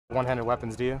one-handed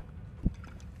weapons, do you?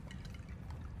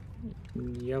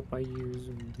 Yep, I use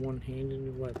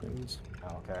one-handed weapons.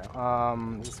 Okay.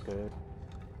 This is good.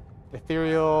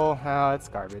 Ethereal, it's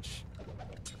garbage.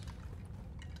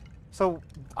 So,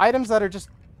 items that are just,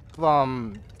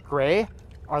 gray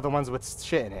are the ones with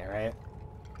shit in it, right?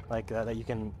 Like, that you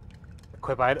can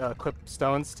equip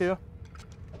stones to,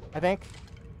 I think.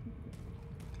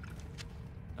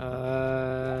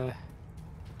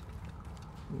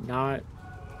 Not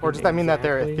Or does that mean that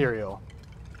they're exactly. ethereal?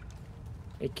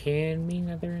 It can mean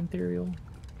that they're ethereal.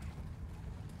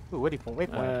 Ooh,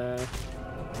 waypoint.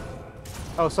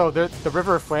 Oh, so the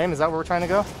River of Flame, is that where we're trying to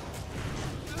go?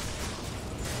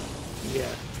 Yeah.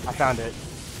 I found it.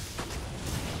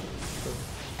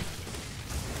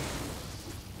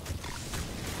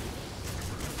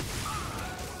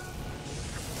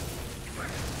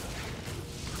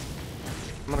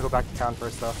 I'm gonna go back to town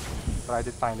first though, but I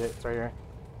did find it. It's right here.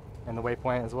 And the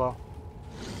waypoint as well.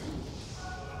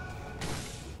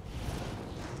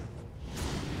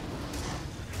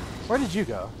 Where did you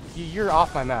go? You're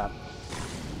off my map.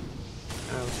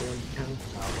 I was going to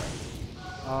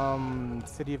town. Okay.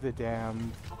 City of the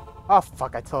Damned. Oh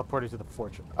fuck! I teleported to the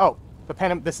fortress. Oh,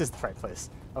 this is the right place.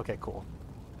 Okay, cool.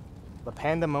 The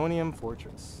Pandemonium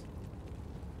Fortress.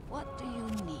 What do you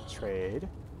need? Trade.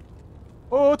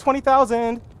 Oh,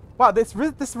 20,000! Wow, this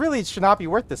really should not be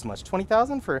worth this much.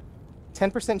 20,000 for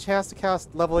 10% chance to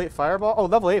cast level 8 Fireball? Oh,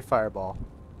 level 8 Fireball.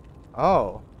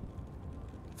 Oh.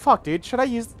 Fuck, dude. Should I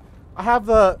use... I have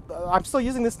the... I'm still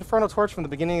using this Infernal Torch from the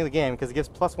beginning of the game because it gives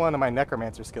 +1 to my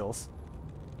Necromancer skills.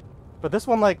 But this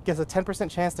one, like, gives a 10%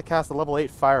 chance to cast a level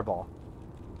 8 Fireball.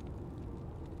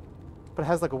 But it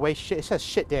has, like, it has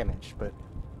shit damage, but...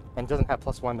 And it doesn't have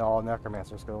 +1 to all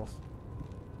Necromancer skills.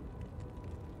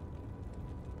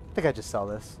 I think I just sell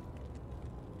this.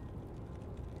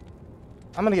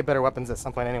 I'm gonna get better weapons at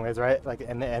some point anyways, right? Like,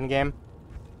 in the end game?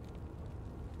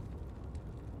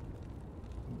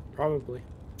 Probably.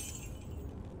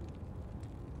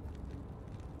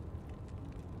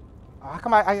 How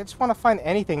come I just want to find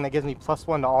anything that gives me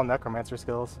 +1 to all Necromancer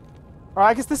skills? Or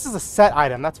I guess this is a set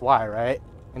item, that's why, right?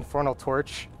 Infernal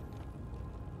Torch.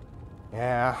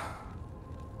 Yeah.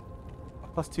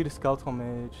 +2 to Skeletal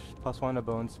Mage, +1 to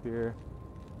Bone Spear.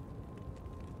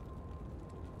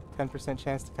 10%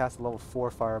 chance to cast a level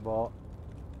 4 Fireball.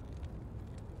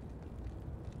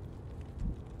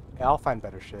 Yeah, I'll find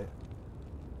better shit.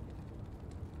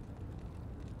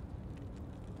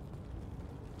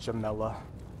 Jamela.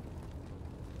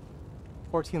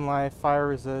 14 life, fire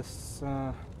resists,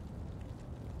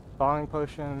 falling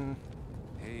potion.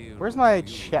 Hail Where's my to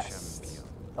you, chest? champion.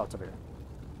 Oh, it's over here.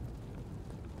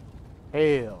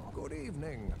 Hail. Good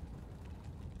evening.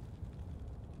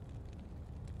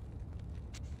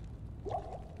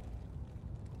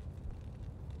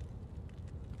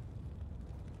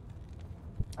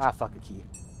 Ah, fuck a key.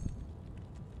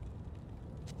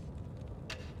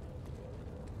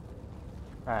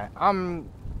 Alright,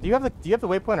 do you have the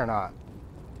waypoint or not?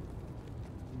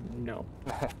 No.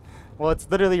 Well, it's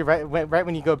literally right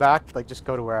when you go back, like, just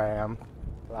go to where I am.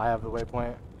 I have the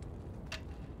waypoint.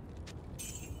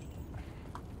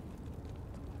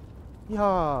 Yeah.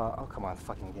 Oh, come on,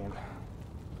 fucking game.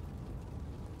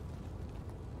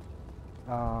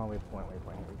 Waypoint,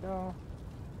 here we go.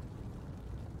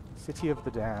 City of the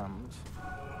Damned.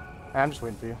 I'm just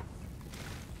waiting for you.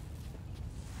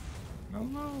 Oh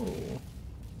no.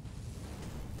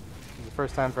 It's the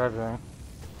first time for everything.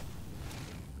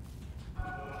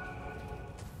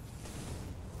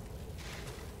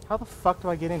 How the fuck do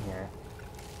I get in here?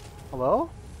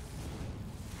 Hello?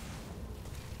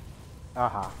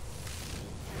 Aha.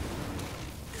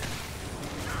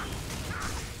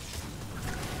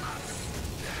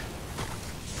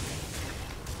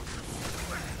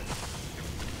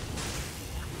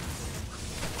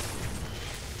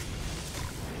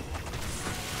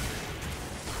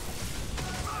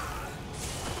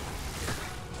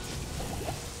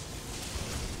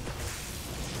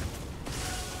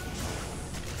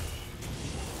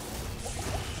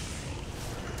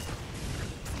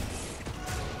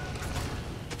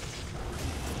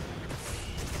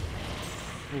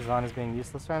 Zon is being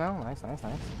useless right now. Nice.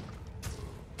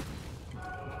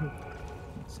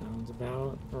 Sounds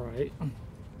about right.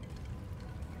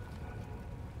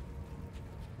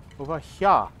 Over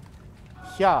here.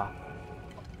 Here.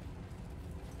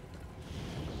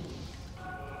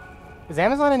 Is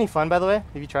Amazon any fun, by the way?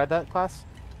 Have you tried that class?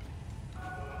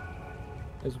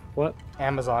 Is what?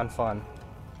 Amazon fun.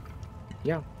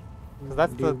 Yeah. 'Cause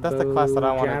that's the class that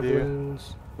I want to do.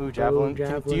 Ooh, javelin.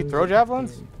 Do you throw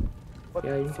javelins? What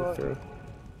Yeah, you can fuck? throw.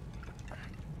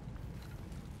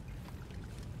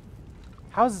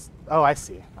 How's... Oh, I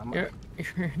see. You're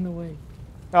in the way.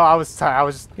 Oh, I was sorry. I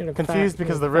was You're a confused fat-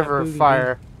 because you're the a fat river booty,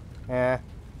 fire. Yeah.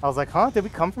 I was like, huh? Did we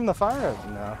come from the fire?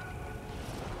 No.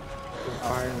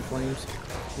 Fire and flames.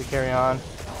 We carry on.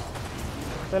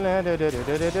 A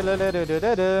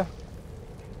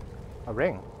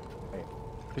ring. Wait.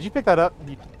 Did you pick that up?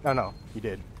 Oh, no. You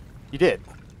did. You did.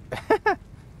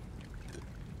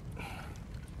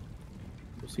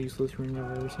 Most useless ring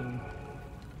I've ever seen.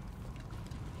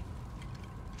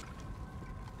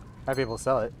 Might be able to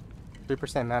sell it.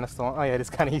 3% mana stone. Oh, yeah, it is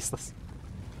kind of useless.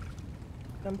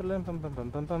 We're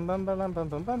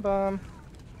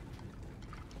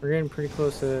getting pretty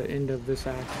close to the end of this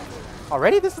act.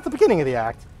 Already? This is the beginning of the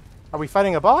act. Are we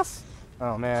fighting a boss?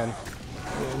 Oh, man.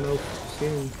 We'll know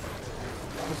soon.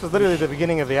 This was literally the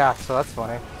beginning of the act, so that's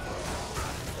funny.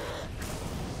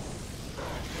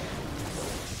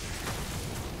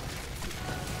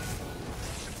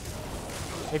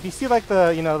 If you see like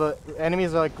the, you know, the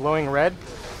enemies are like glowing red,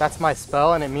 that's my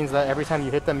spell, and it means that every time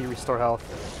you hit them, you restore health.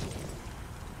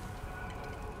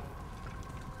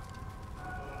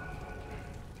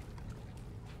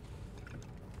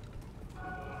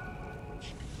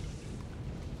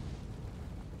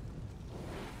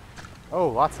 Oh,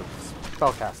 lots of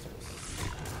spellcasters.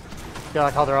 Feel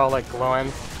like how they're all like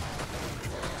glowing.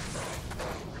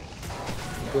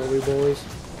 Glowy boys.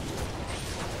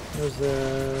 There's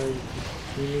the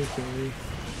unique thingy.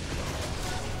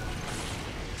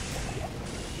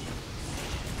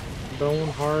 Bone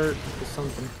heart is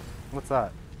something. What's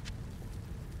that?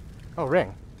 Oh,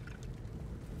 ring.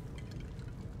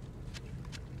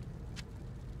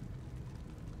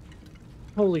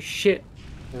 Holy shit!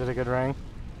 Is it a good ring?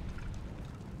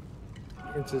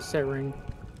 It's a set ring.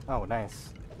 Oh, nice.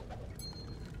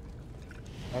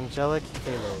 Angelic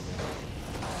Halo.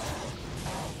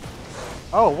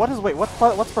 Oh, what is... Wait,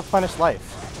 what's replenished life?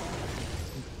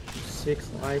 6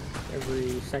 life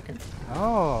every second.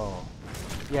 Oh.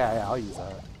 Yeah, I'll use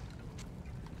that.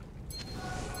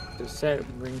 It's a set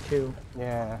ring too.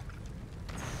 Yeah.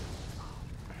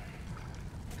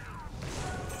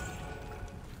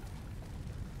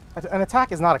 An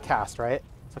attack is not a cast, right?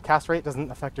 So cast rate doesn't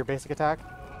affect your basic attack?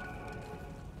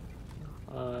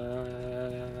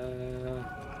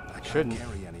 Shouldn't.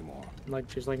 Carry anymore. Like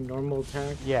just like normal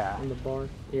attack. Yeah. On the bar.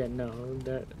 Yeah, no,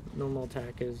 that normal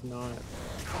attack is not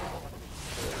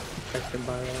affected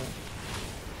by that.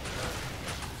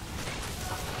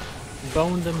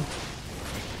 Boned them.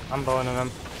 I'm boning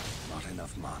them. Not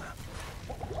enough mana.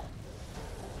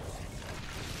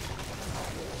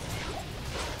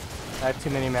 I have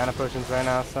too many mana potions right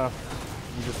now, so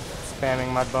I'm just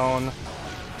spamming my bone.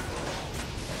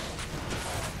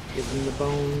 Give them the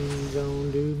bone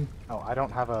zone, dude. Oh, I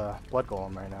don't have a blood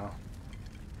golem right now.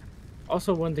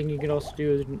 Also, one thing you could also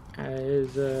do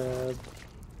is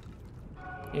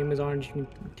Amazon, you can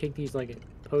take these like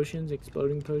potions,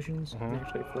 exploding potions, and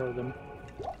actually throw them.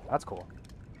 That's cool.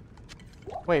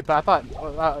 Wait, but I thought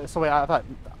I thought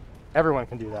everyone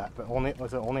can do that, but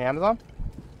was it only Amazon?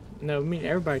 No, I mean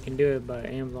everybody can do it, but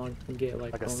Amazon can get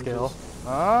like Like a bonuses. skill?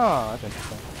 Oh, that's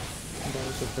interesting.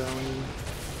 Bonus of throwing.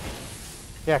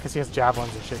 Yeah, because he has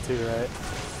javelins and shit too, right?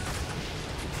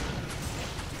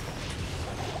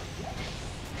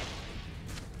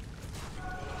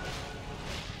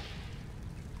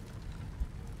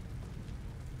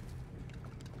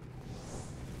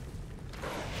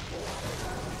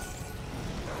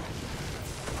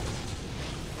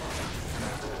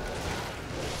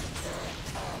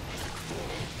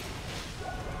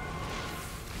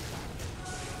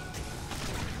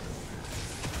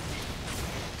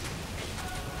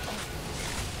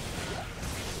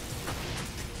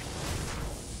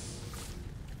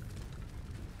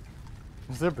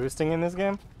 Is there boosting in this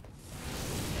game?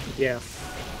 Yeah.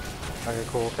 Okay,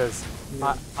 cool. Because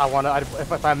Yeah. I want to.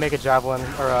 If I make a javelin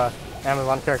or a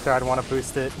Amazon character, I'd want to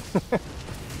boost it. I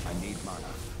need mana.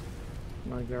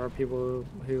 Like there are people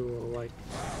who will like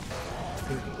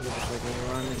just like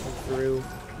run through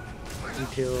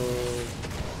until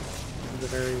the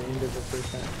very end of the first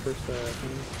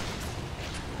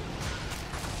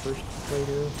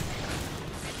playthrough.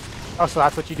 Oh, so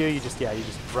that's what you do? You just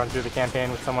run through the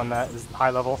campaign with someone that is high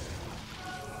level.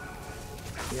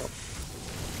 Yep.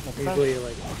 Makes sense. Usually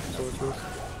like sorcerers.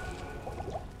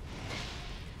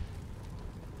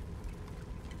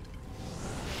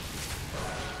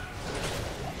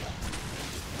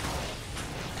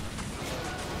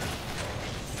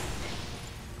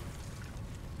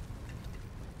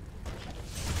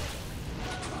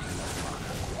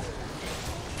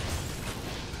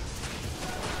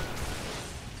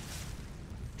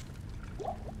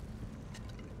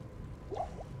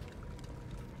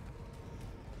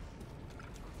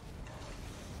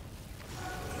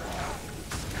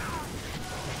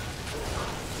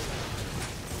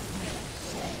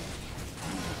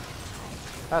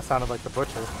 That sounded like the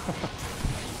butcher.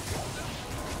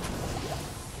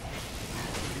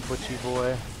 Butchie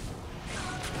boy.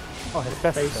 Oh,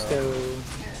 Hephaestus.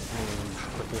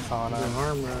 Put this on him.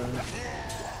 armor.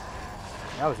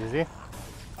 That was easy.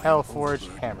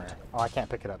 Hellforged hammer. Oh, I can't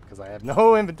pick it up because I have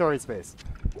no inventory space.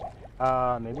 Maybe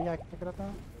I can pick it up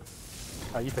now?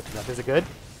 Oh, you picked it up. Is it good?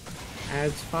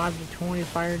 Adds 5 to 20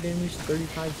 fire damage,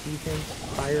 35 defense,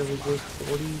 fire resist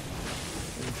 40,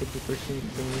 and 50%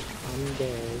 damage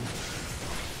undead.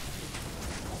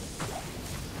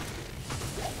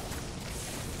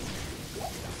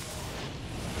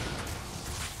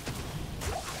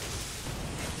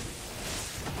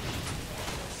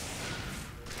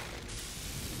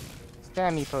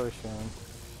 Stammy potion.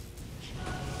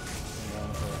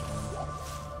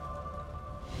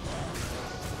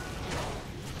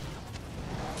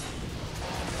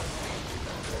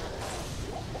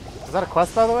 Is that a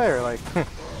quest, by the way, or like?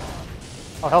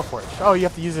 Oh, Hellforge. Oh, you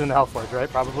have to use it in the Hellforge, right?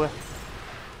 Probably.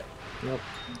 Yep.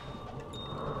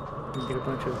 You get a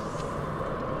bunch of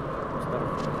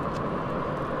stuff.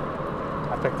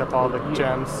 I picked up all the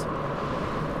gems.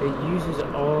 It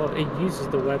uses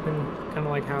the weapon, kind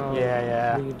of like how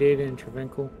you did in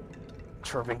Travincle.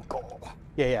 Travincle.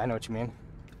 Yeah, I know what you mean.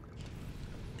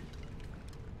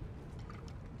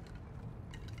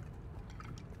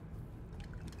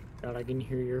 God, I can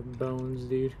hear your bones,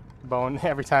 dude. Bone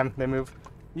every time they move.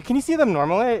 Can you see them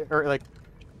normally, or like?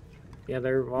 Yeah,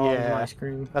 they're all on my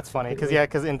screen. That's funny,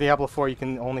 because in Diablo 4 you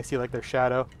can only see like their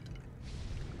shadow.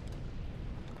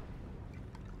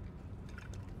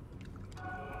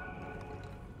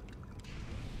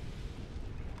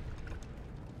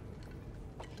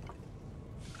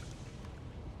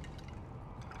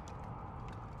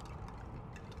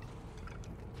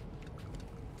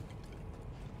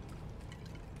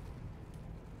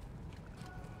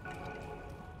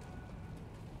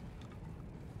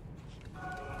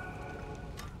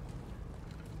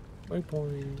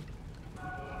 Waypoint.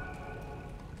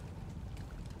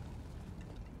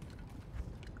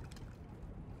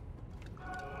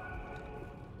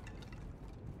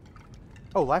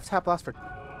 Oh, life tap lasts for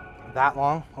that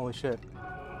long? Holy shit.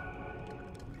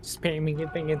 Spamming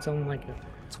it, think it's on like a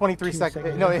 23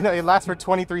 seconds. No, it lasts for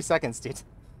 23 seconds, dude.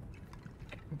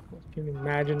 Can you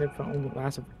imagine if it only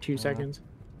lasted for 2 seconds?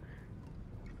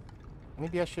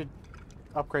 Maybe I should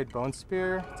upgrade Bone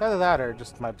Spear. It's either that or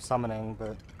just my summoning,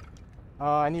 but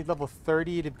I need level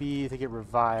 30 to get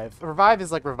Revive. Revive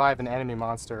is like revive an enemy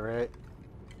monster, right?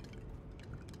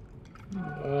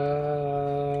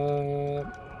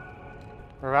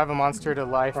 Revive a monster to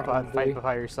life, but fight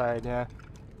by your side, yeah.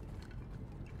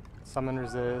 Summon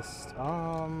resist.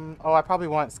 Oh, I probably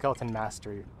want Skeleton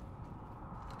Mastery.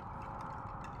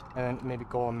 And then maybe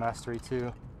Golem Mastery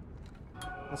too.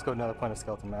 Let's go another point of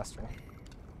Skeleton Mastery.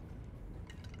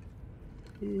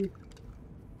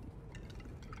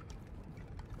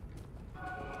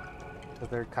 But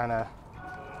they're kind of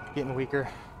getting weaker.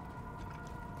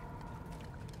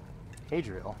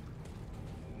 Hadriel.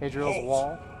 Hadriel's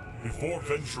wall. Before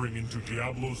venturing into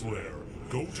Diablo's lair,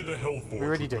 go to the Hellforge We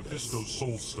already with did this. Mephisto's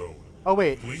Soul Stone. Oh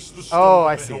wait. Place the stone Oh, on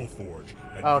I the see. Hellforge,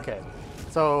 and Oh, okay.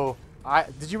 So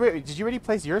did you already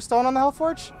place your stone on the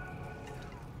Hellforge?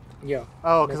 Yeah.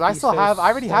 Oh, because I still have. I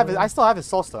already have it. I still have his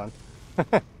soul stone.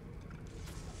 You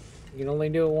can only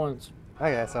do it once.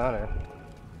 Okay, so I don't know.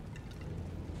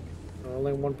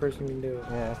 Only one person can do it.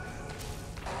 Yeah.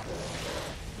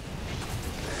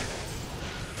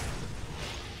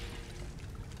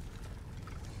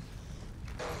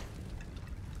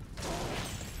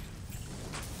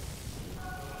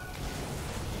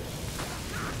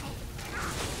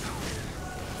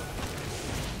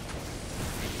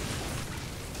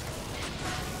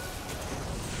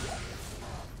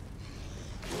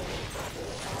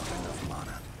 Enough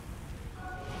mana.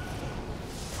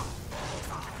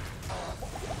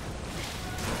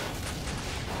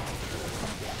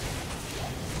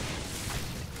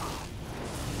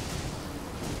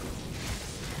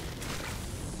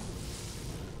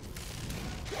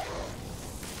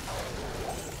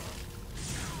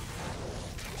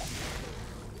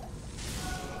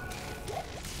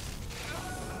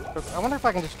 I wonder if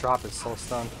I can just drop his soul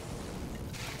stone.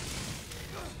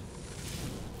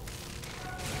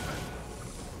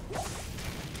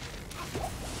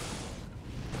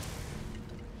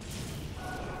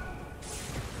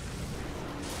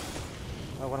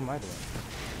 Oh, what am I doing?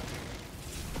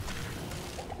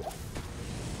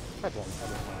 I didn't want to do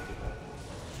that.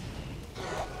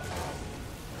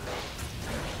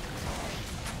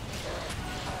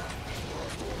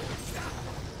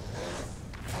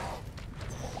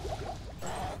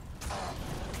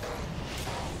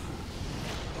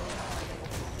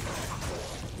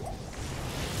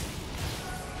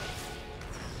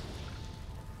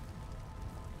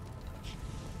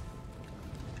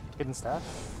 Hidden stash?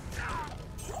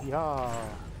 Yeah.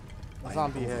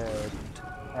 Zombie head.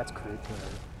 That's creepy.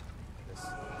 This.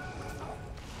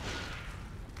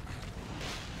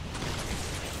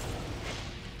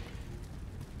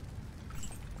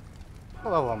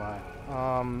 What level am I?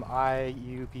 I,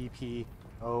 U, P, P,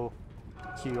 O,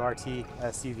 Q, R, T,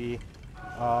 S, U, V.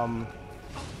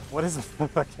 What is the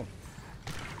fucking...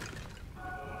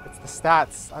 It's the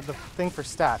stats. The thing for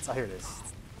stats. Oh, here it is.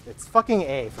 It's fucking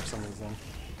A for some reason.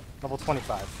 Level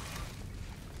 25.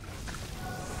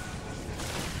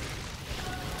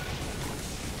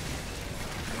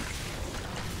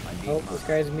 Oh, this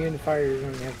guy's immune to fire. You're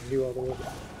going to have to do all the work.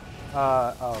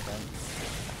 Oh, okay.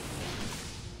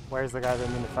 Where's the guy that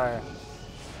immune to fire?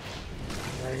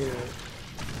 Right here.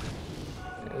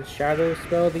 The shadow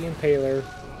spell, the Impaler.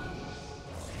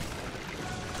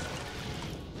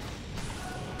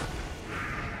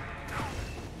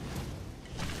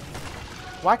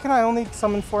 Why can I only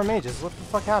summon 4 mages? What the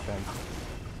fuck happened?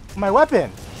 My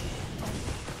weapon!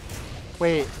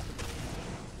 Wait.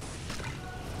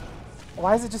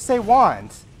 Why does it just say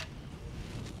wand?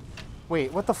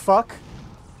 Wait, what the fuck?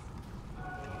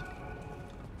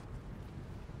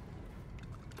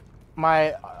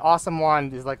 My awesome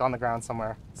wand is like on the ground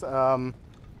somewhere. So,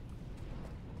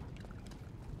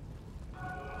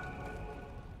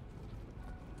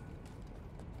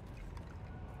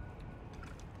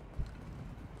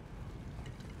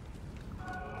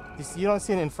 you don't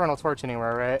see an infernal torch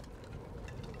anywhere, right?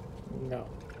 No.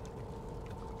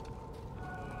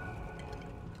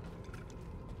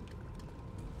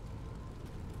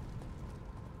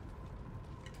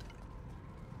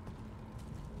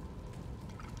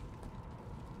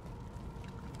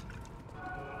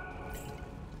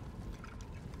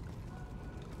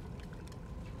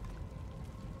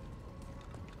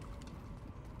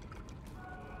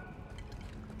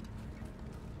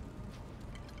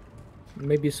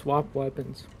 Maybe swap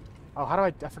weapons. Oh, how do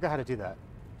I forgot how to do that.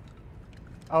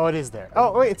 Oh, it is there.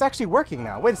 Oh, wait, it's actually working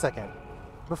now. Wait a second.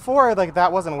 Before, like,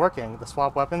 that wasn't working, the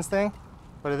swap weapons thing.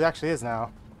 But it actually is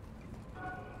now.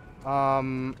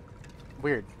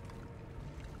 Weird.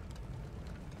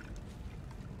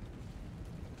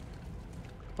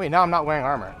 Wait, now I'm not wearing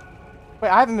armor. Wait,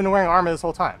 I haven't been wearing armor this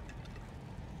whole time.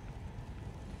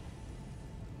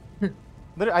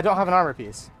 Literally, I don't have an armor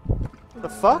piece. The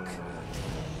fuck?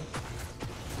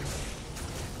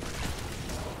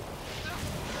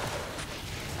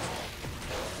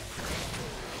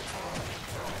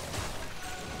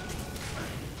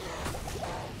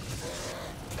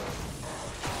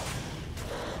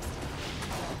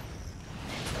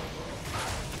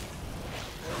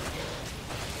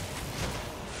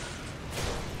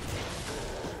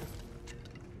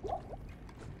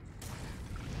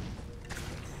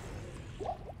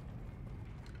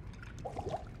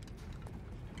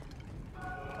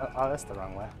 Oh, that's the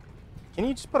wrong way. Can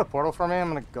you just put a portal for me? I'm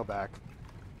gonna go back.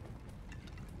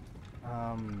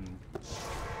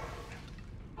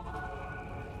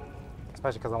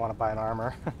 Especially because I want to buy an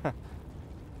armor.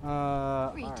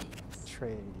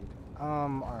 Trade.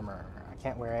 Armor. I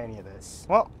can't wear any of this.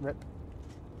 Well, rip.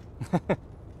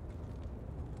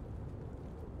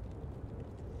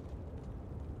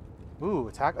 Ooh,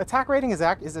 attack rating is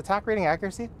attack rating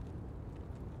accuracy?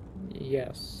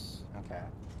 Yes. Okay.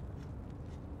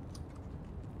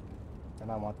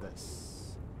 And I want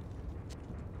this.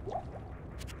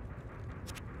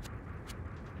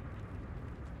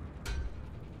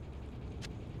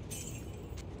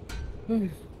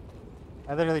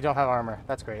 I literally don't have armor.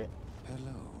 That's great.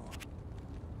 Hello.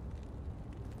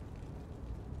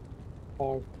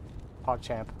 Oh.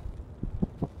 PogChamp.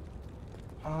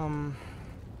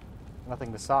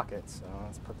 Nothing to socket, so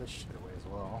let's put this shit away as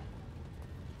well.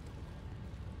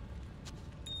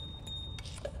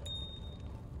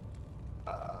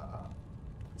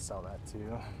 Sell that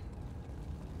too.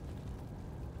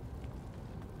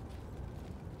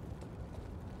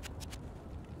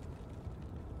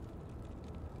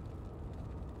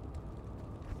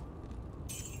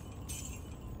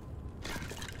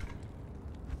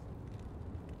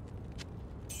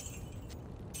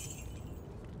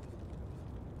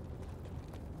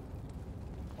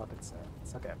 Weapon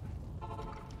sets. Okay.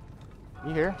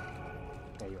 You here?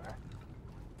 There you are.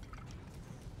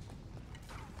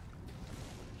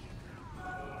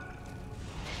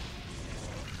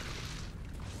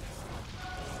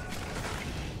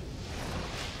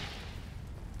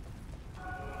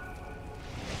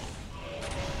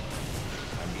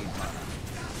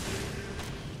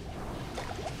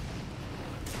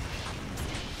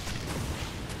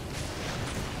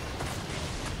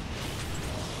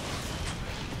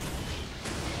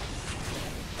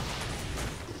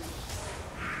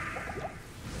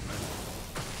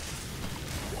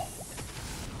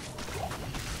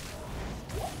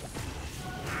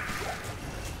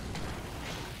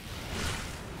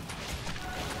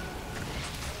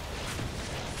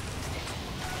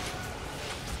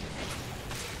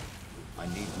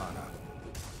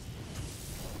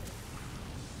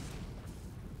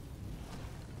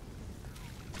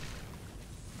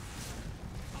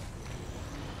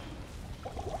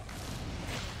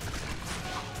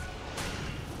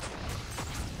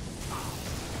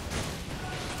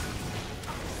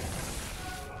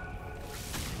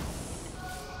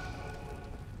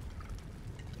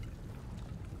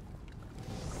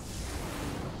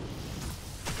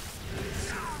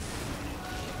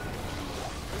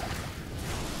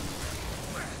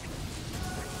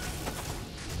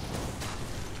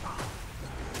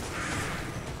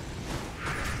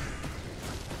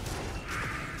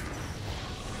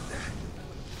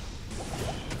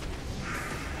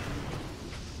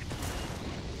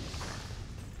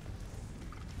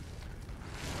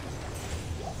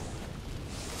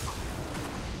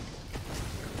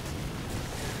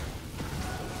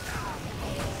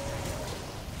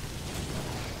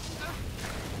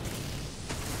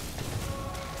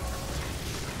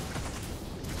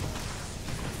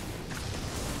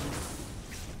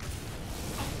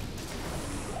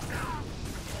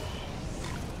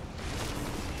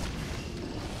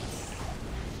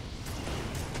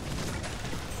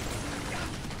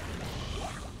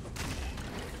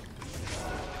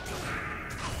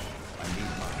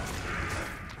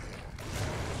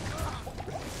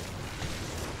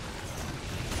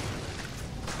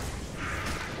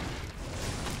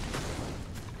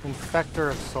 Infector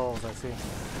of souls, I see.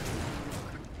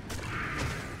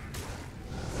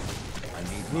 I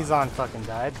need Nizan fucking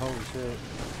died. Holy shit.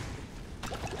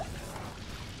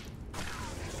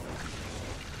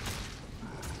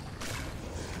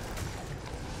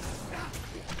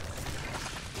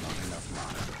 not enough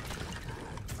mana.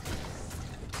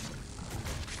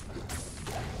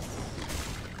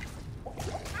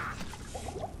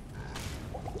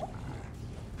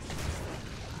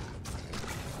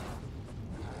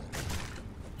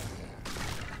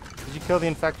 Did you kill the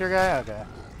infector guy? Okay.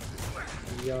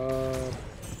 Yup.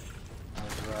 That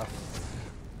was rough.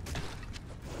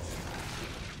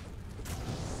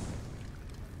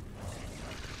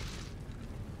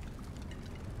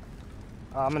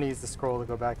 I'm gonna use the scroll to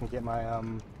go back and get my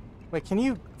Wait, can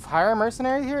you hire a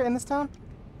mercenary here in this town?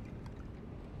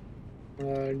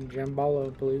 Jambala, I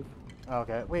believe.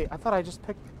 Okay. Wait, I thought I just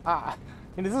picked.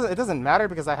 It doesn't matter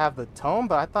because I have the tome,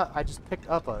 but I thought I just picked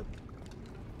up a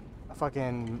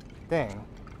fucking thing.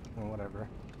 Or whatever.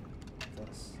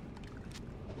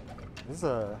 This is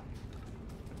a.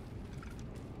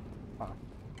 Huh.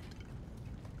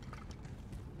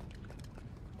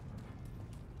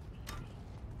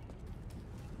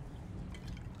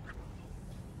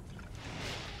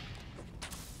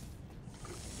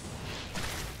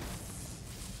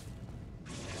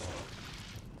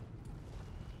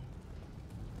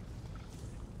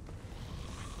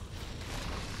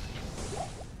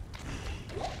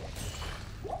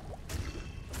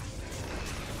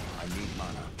 I need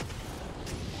mana.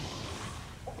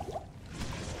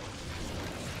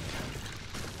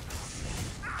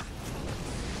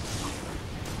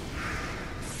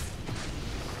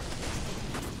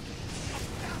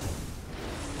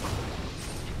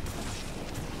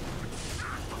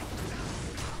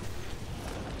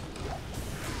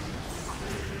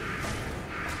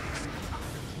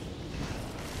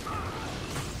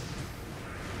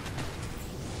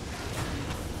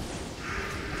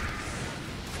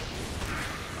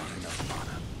 Not enough mana.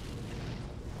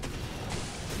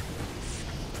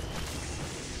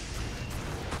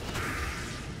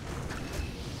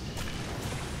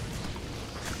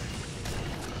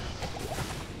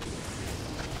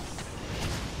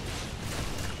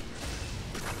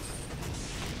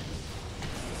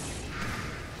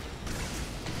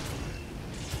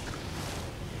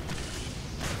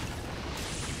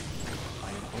 I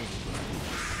am overburdened.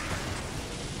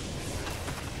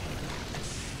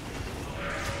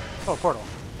 Oh, portal.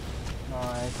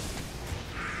 Nice.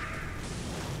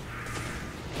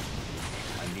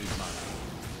 I need mana.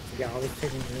 Yeah, I was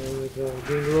taking it with the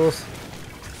game rules.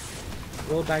 A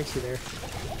little dicey there.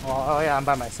 Oh yeah, I'm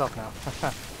by myself now.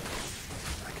 I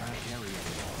can't carry it.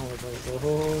 I was like,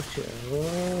 oh shit,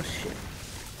 oh shit.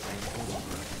 I am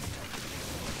overburdened.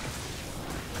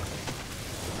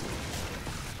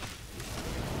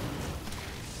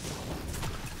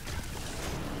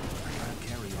 I can't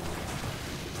carry it.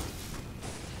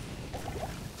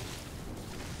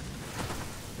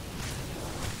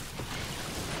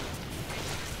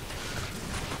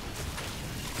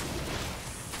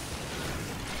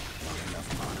 Not enough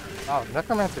mana. Oh,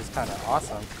 Necromancer's kind of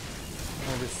awesome. I'm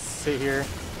gonna just sit here,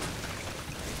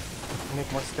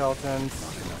 make more skeletons.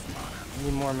 Not enough mana.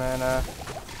 Need more mana.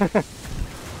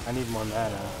 I need more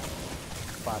mana.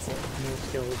 Classic. No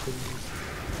skeletons.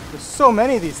 There's so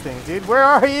many of these things, dude. Where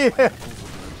are you?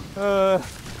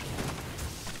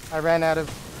 I ran out of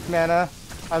mana.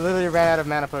 I literally ran out of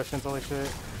mana potions. Holy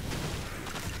shit.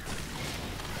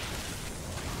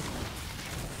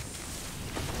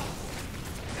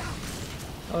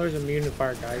 Oh, there's immune to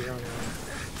fire guys running around.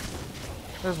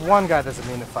 There's one guy that's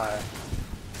immune to fire.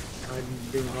 I'm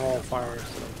doing all fire,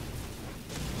 so.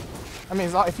 I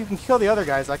mean, if you can kill the other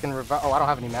guys, I can revive. Oh, I don't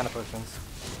have any mana potions.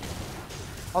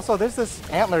 Also, there's this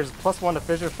antlers +1 to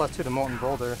fissure, +2 to molten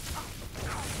boulder.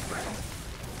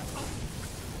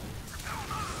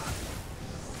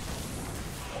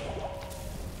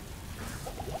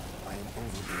 I am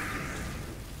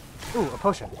overburdened. Ooh, a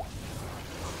potion.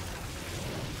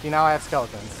 See, now I have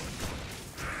skeletons.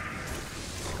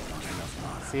 Not enough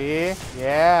mana. See?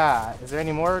 Yeah. Is there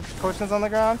any more potions on the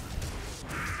ground?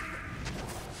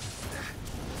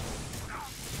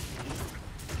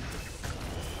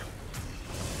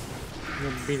 I'm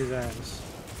gonna beat his ass.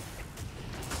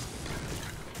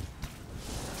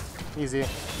 Easy.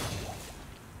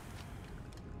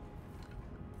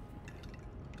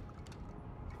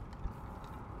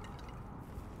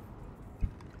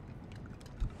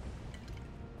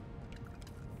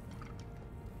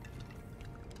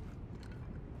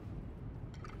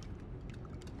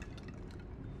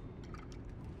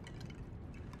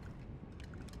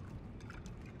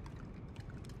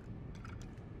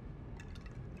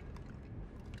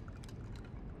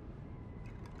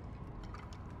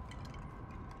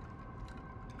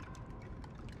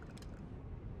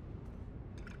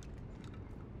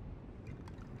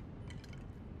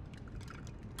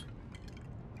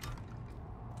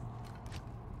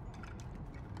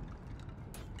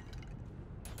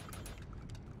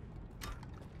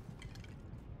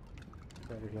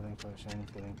 Better healing potion,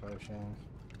 healing potion.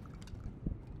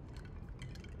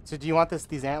 So do you want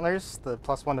these antlers? The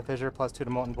 +1 to fissure, +2 to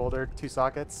molten boulder, 2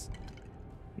 sockets?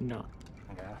 No.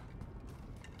 Okay.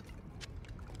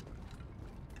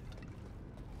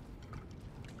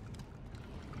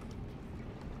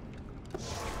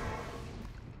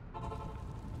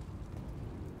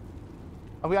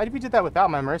 Oh, we did that without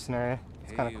my mercenary.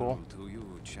 It's kind of cool. To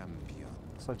you, champion.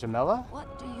 So Jamila?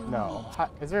 What do you No.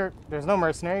 need? There's no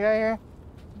mercenary guy here?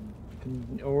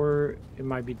 Or it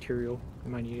might be Tyrael. It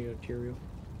might need to go Tyrael.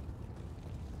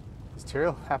 Is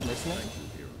Tyrael half mercenary?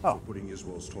 For putting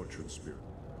Israel's tortured spirit.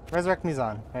 Resurrect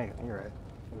Mizan. Hey, you're right.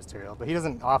 It was Tyrael. But he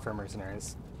doesn't offer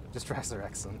mercenaries. Just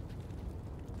resurrects them.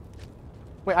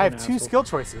 Wait, I have 2 skill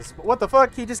choices. What the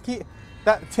fuck? He just keep...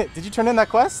 That... Did you turn in that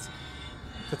quest?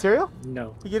 To Tyrael?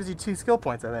 No. He gives you 2 skill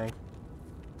points, I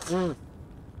think.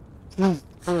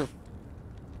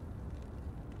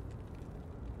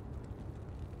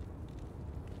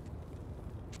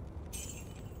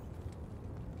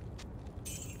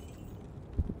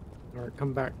 Alright,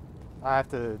 come back. I have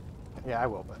to... Yeah, I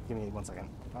will, but give me 1 second.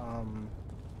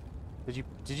 Did you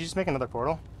just make another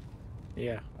portal?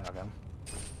 Yeah. Okay.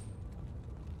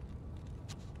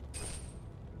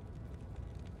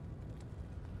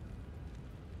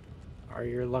 Alright,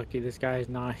 you're lucky this guy is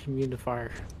not immune to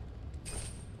fire.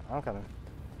 I'm coming.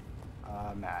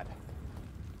 Mad.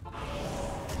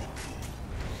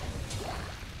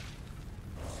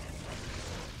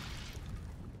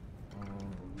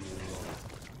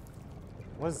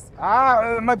 My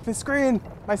screen!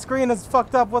 My screen is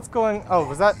fucked up. What's going... Oh,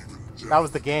 was that... That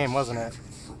was the game, wasn't it?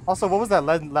 Also, what was that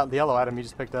yellow item you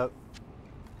just picked up?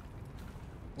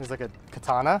 It was like a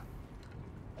katana?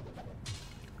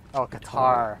 Oh,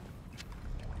 Qatar.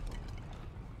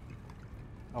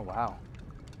 Oh, wow.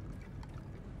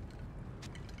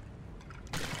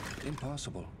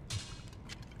 Impossible.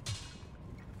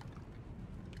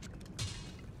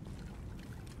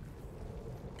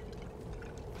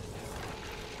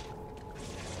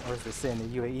 Or as they say in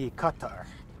the UAE, Qatar.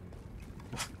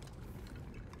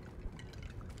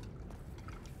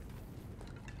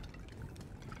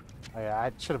 Oh yeah,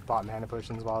 I should have bought mana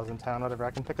potions while I was in town. Whatever,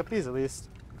 I can pick up these at least.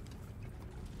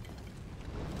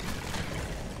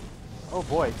 Oh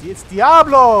boy, it's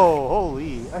Diablo!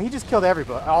 Holy, he just killed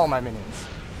everybody, all my minions.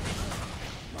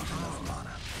 Not enough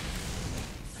mana.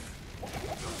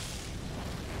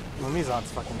 Well,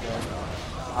 Mizan's fucking dead.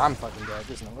 I'm fucking dead.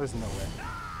 There's no way.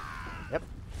 Yep.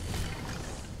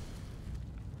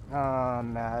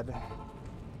 I'm mad.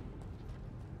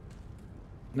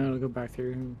 No, go back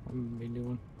there. I'm gonna be new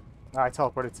one. I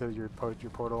teleported to your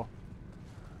portal.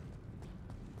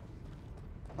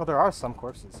 Oh, there are some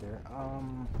corpses here.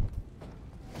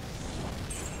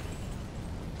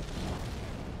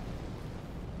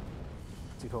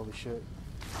 Dude, holy shit.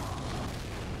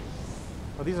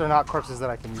 Well, these are not corpses that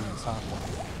I can use, huh?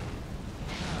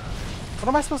 What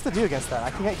am I supposed to do against that?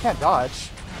 I can't dodge.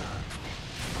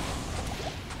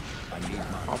 I need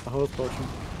mana. Pop the hose potion.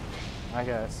 I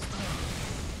guess.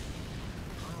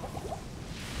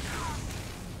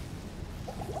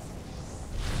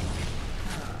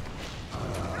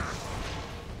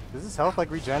 Does this health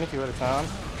like regen if you go to town?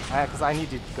 Because I need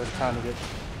to go to town to get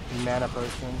mana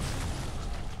potions.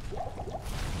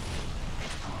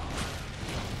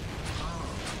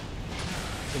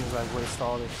 As soon as I waste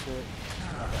all this shit.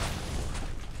 Okay.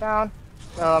 Down.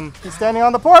 He's standing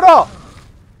on the portal!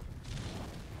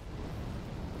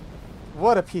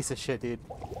 What a piece of shit, dude.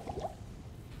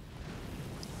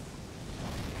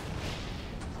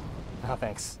 Oh,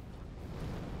 thanks.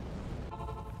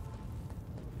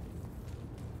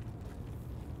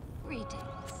 Greetings.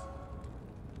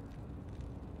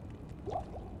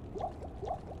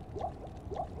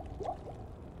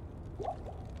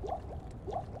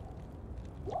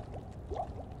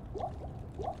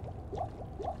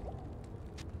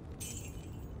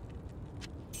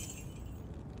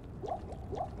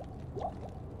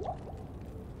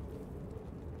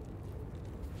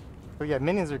 But yeah,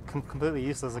 minions are completely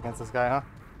useless against this guy, huh?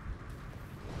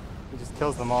 He just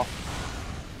kills them all.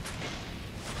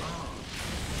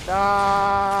 Die!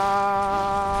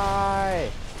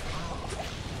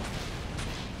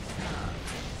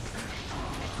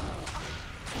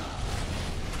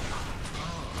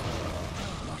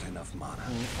 Not enough mana.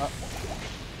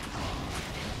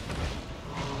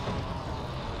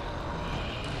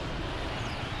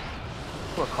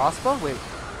 Oh, a crossbow? Wait.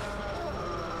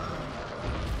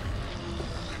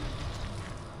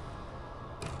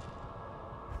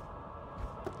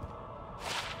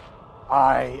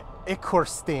 Ichor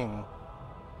Sting.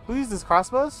 Who uses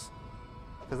crossbows?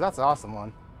 Because that's an awesome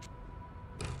one.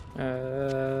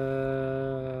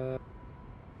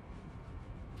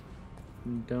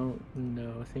 Don't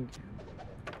know. Thank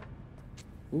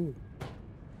you. Ooh.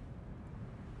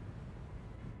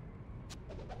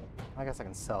 I guess I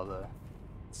can sell the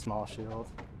small shield.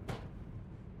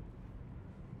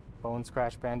 Bone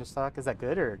scratch bandage stock. Is that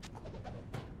good or?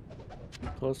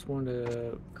 +1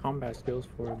 to combat skills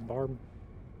for Barb.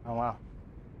 Oh wow.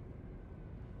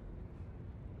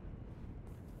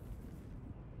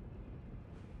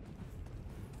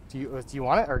 Do you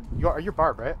want it or you're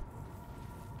Barb, right?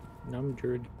 No, I'm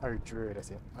Druid. Oh, you're Druid. I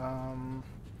see.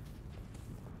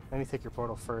 Let me take your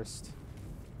portal first.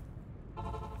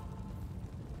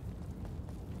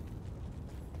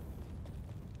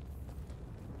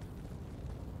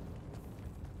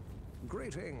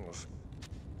 Greetings.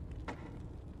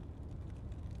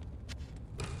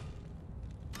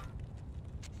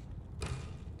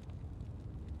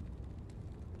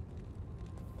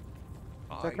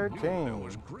 Deckard Jane. There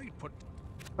was great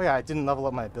Oh yeah, I didn't level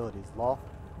up my abilities. Lol.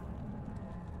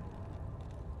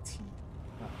 T.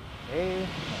 No. A. No.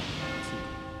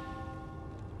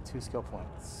 T. 2 skill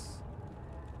points.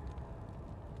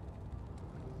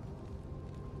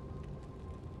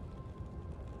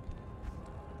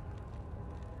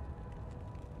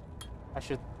 I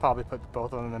should probably put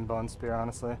both of them in Bone Spear,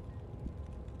 honestly.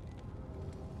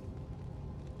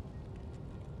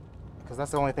 Because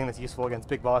that's the only thing that's useful against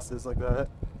big bosses like that.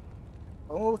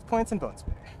 Both points in Bone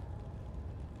Spear.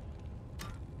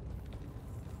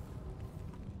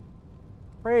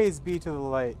 Praise be to the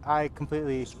light. I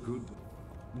completely Good.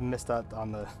 missed out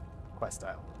on the quest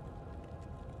style.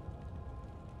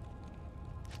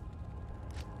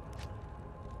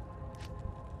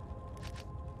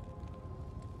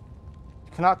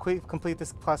 You cannot complete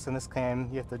this quest in this game.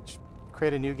 You have to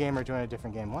create a new game or join a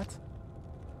different game. What?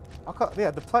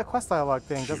 Yeah, the quest dialogue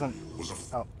thing doesn't.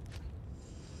 Oh.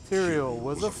 Tyrael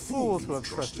was a fool to have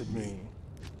trusted me.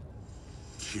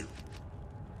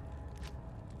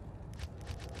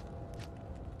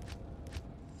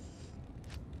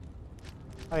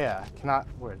 Oh yeah, cannot.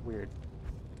 Weird.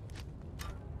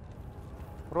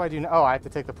 What do I do now? Oh, I have to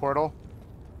take the portal.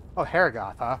 Oh,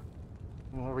 Haragoth, huh?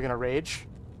 Are we gonna rage?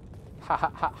 Ha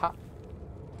ha ha ha.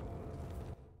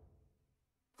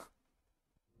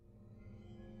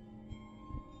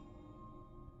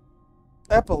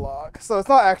 Epilogue. So it's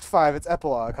not Act 5, it's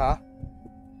Epilogue, huh?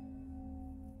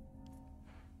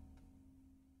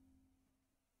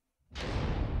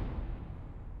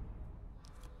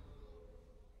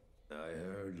 I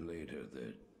heard later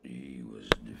that he was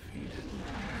defeated.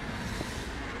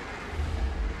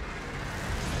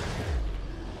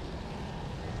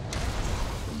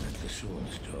 And that the Soul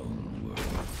Stones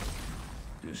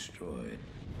were destroyed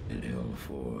in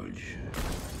Hellforge.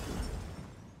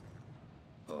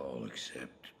 All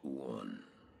except one.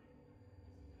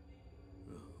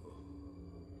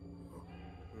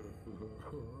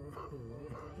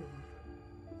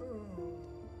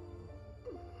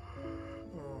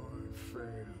 Oh, I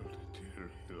failed,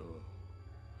 Tyrael.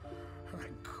 I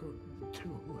couldn't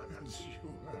do as you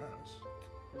asked.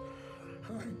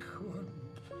 I couldn't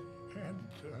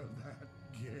enter that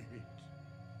gate.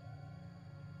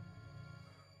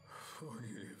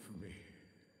 Forgive me,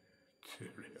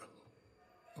 Tyrael.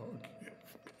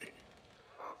 Forgive me.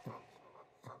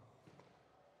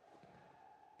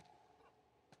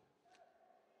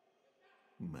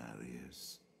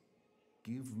 Marius,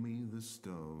 give me the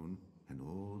stone, and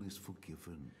all is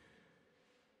forgiven.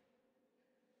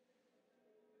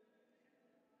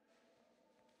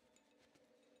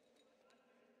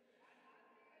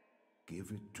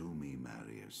 Give it to me,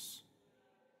 Marius.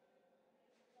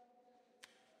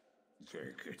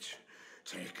 Take it.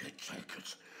 Take it, take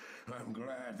it. I'm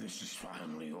glad this is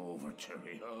finally over,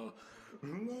 Tyrael.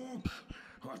 Look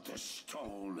what the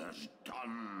stone has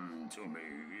done to me.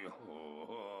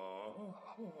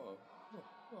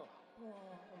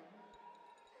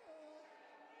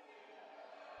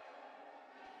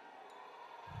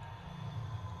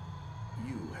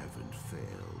 You haven't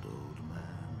failed, old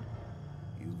man.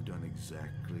 You've done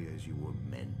exactly as you were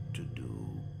meant to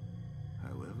do.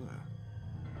 However,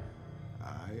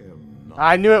 I am not.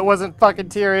 I knew it wasn't fucking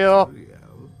Tyrael.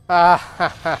 Ah ha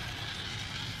ha.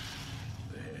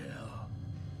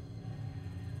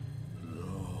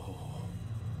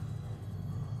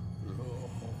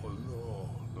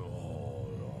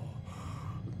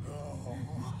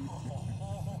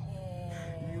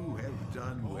 You have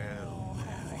done well,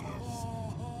 Marius.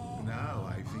 Now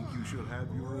I think you shall have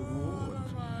your reward.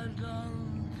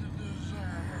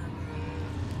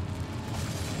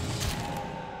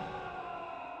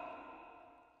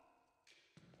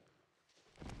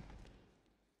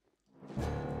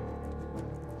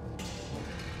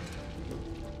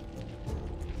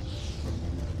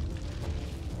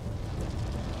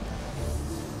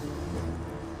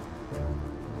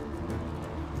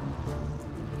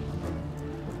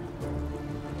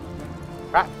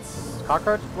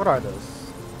 Cockroach? What are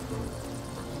those?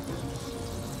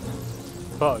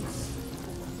 Bugs.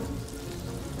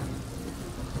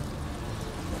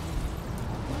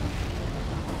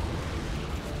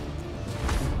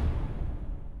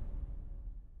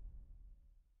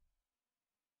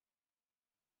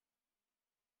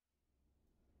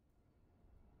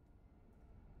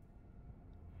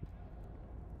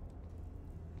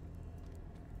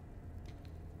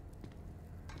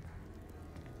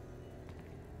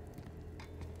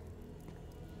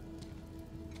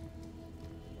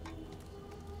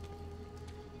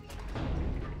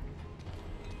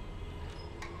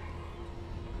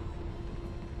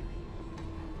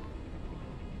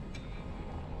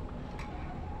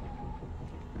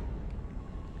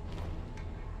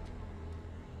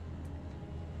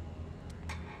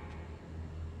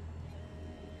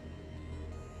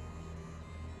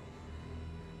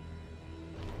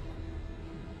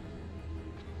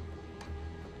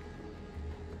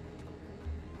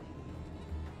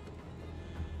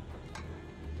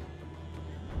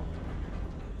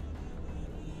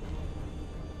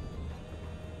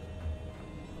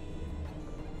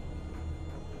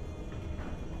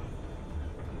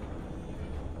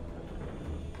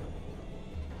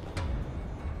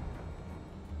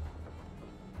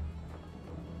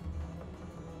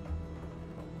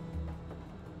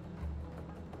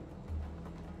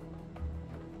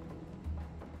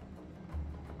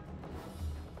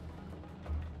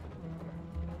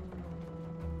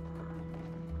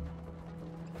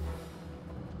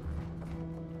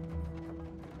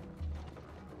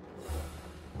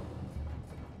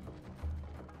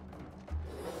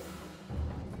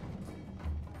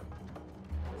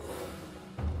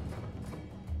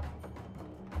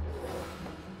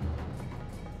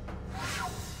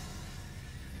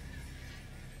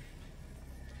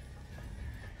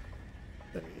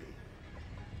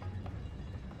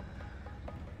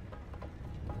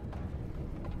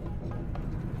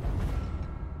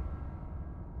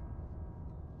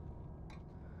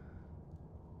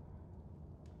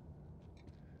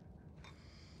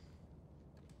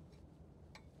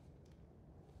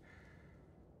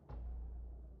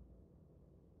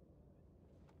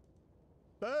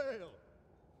 Fail!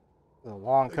 A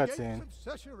long The gates cutscene. of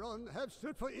Sescheron have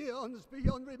stood for eons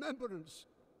beyond remembrance,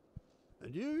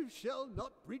 and you shall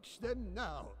not breach them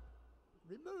now.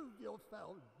 Remove your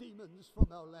foul demons from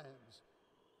our lands.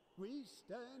 We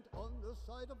stand on the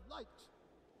side of light.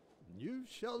 You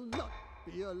shall not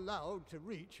be allowed to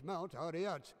reach Mount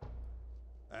Ariat,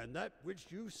 and that which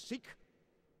you seek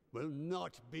will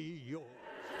not be yours.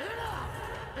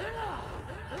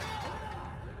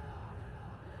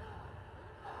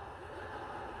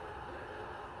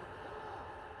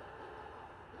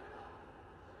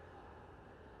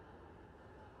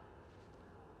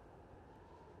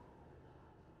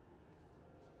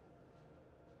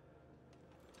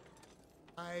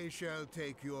 I shall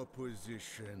take your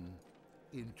position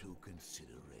into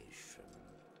consideration.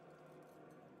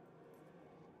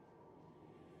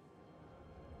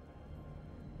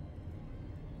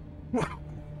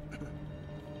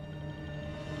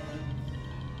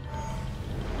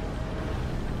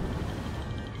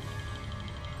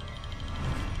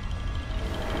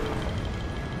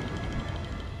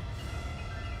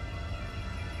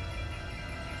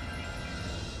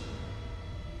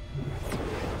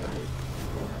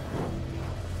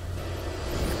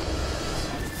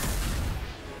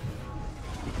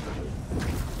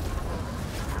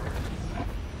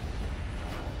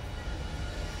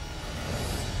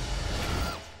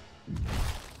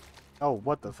 Oh,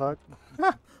 what the fuck?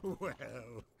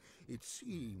 Well, it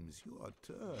seems your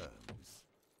terms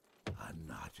are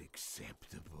not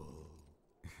acceptable.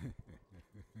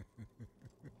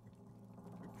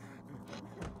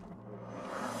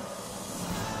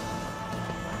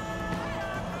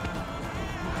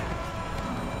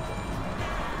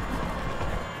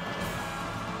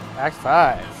 Act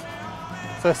 5.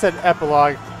 So I said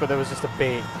epilogue, but it was just a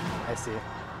bait. I see.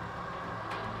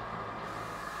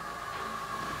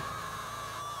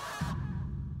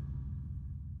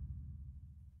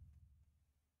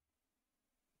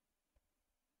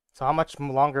 So how much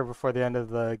longer before the end of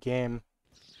the game?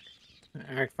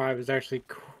 Act 5 is actually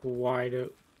quite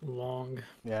long.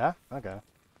 Yeah? Okay.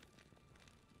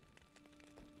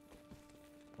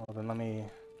 Well, then let me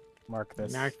mark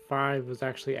this. And Act 5 was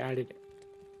actually added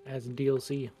as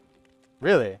DLC.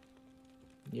 Really?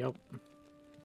 Yep.